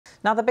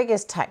Now, the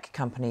biggest tech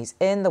companies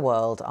in the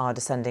world are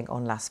descending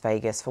on Las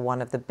Vegas for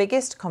one of the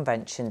biggest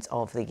conventions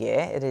of the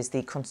year. It is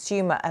the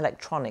Consumer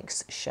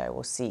Electronics Show,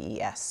 or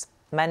CES.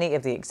 Many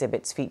of the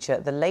exhibits feature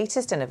the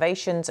latest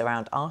innovations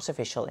around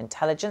artificial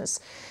intelligence,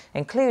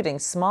 including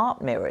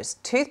smart mirrors,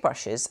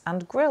 toothbrushes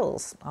and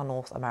grills. Our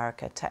North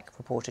America tech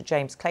reporter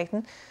James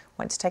Clayton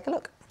went to take a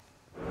look.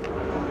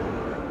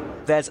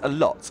 There's a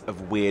lot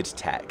of weird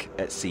tech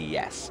at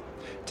CES.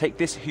 Take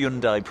this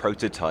Hyundai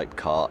prototype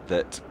car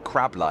that,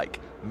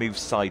 crab-like,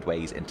 moves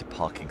sideways into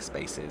parking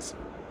spaces.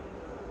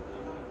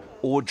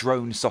 Or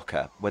drone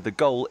soccer, where the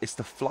goal is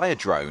to fly a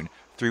drone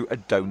through a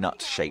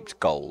donut-shaped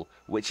goal,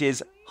 which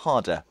is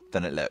harder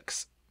than it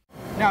looks.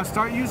 Now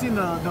start using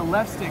the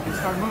left stick and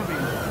start moving.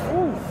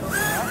 Ooh.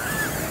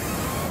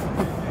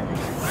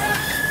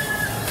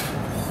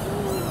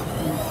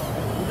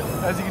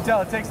 As you can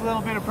tell, it takes a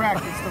little bit of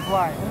practice to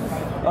fly.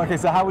 Okay,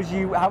 so how would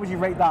you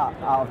rate that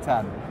out of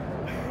 10?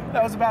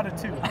 That was about a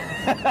 2.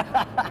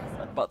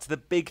 But the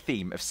big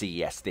theme of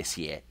CES this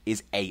year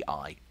is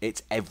AI.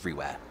 It's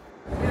everywhere.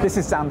 This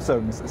is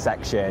Samsung's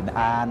section,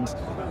 and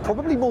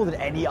probably more than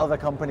any other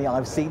company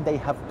I've seen, they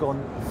have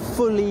gone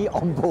fully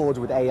on board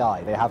with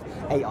AI. They have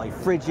AI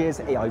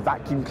fridges, AI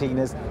vacuum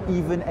cleaners,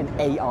 even an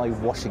AI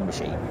washing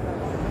machine.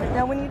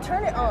 Now when you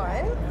turn it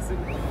on,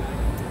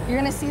 you're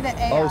going to see the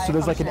AI Oh, so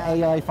there's like an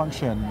AI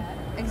function.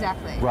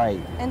 Exactly. Right.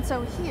 And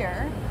so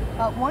here,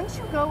 once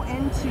you go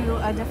into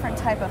a different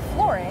type of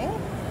flooring,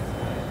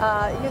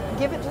 you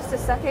give it just a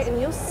second and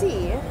you'll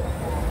see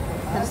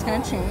that it's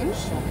going to change.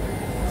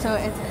 So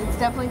it's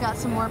definitely got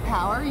some more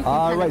power.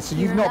 Right, so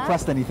you've not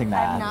pressed anything there?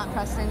 I've not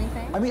pressed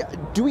anything. I mean,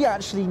 do we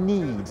actually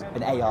need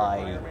an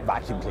AI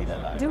vacuum cleaner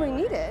though? Do we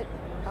need it?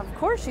 Of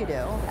course you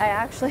do. I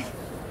actually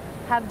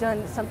have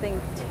done something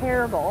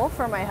terrible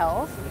for my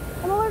health.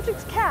 I'm allergic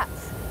to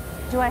cats.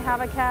 Do I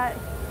have a cat?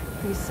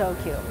 He's so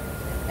cute.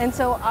 And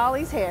so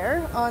Ollie's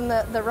hair on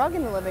the rug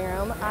in the living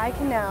room, I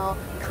can now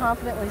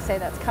confidently say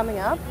that's coming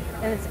up,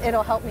 and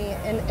it'll help me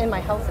in my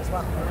health as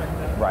well.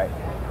 Right.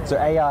 So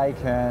AI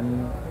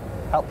can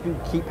help you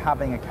keep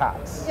having a cat.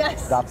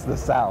 Yes. That's the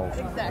sell.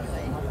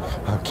 Exactly.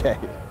 Okay.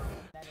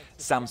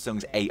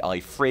 Samsung's AI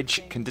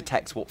fridge can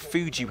detect what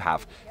food you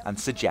have and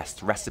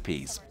suggest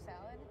recipes.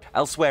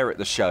 Elsewhere at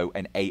the show,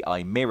 an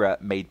AI mirror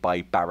made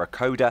by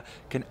Barracuda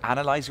can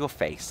analyze your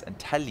face and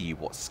tell you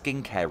what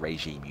skincare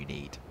regime you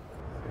need.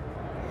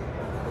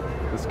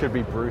 This could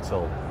be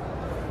brutal.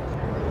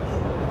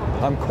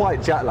 I'm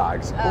quite jet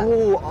lagged.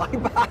 Oh, eye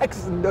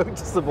bag's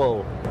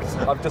noticeable.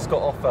 I've just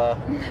got off a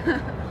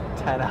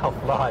 10 out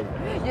of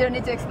 5. You don't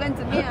need to explain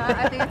to me.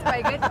 I think it's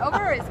quite good.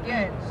 Overall, it's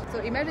good. So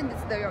imagine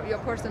this is your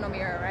personal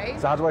mirror, right?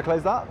 So how do I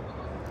close that?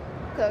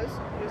 Close.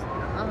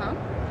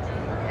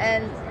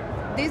 And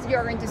this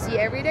you're going to see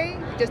every day,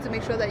 just to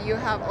make sure that you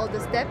have all the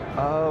steps.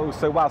 Oh,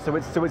 so wow. So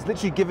it's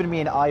literally given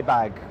me an eye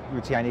bag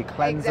routine. I need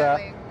cleanser,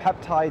 Exactly.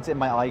 peptides in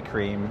my eye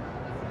cream,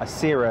 a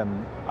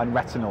serum, and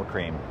retinol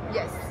cream.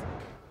 Yes.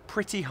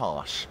 Pretty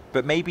harsh,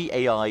 but maybe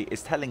AI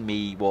is telling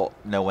me what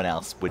no one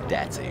else would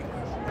dare to.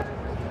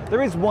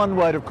 There is one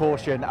word of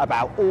caution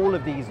about all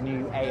of these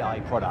new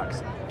AI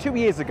products. 2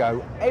 years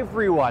ago,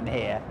 everyone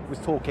here was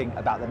talking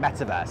about the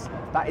metaverse.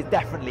 That is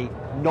definitely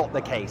not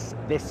the case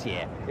this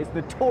year. It's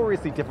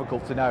notoriously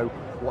difficult to know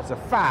what's a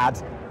fad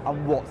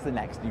and what's the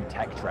next new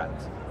tech trend.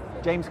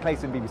 James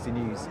Clayton, BBC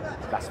News,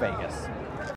 Las Vegas.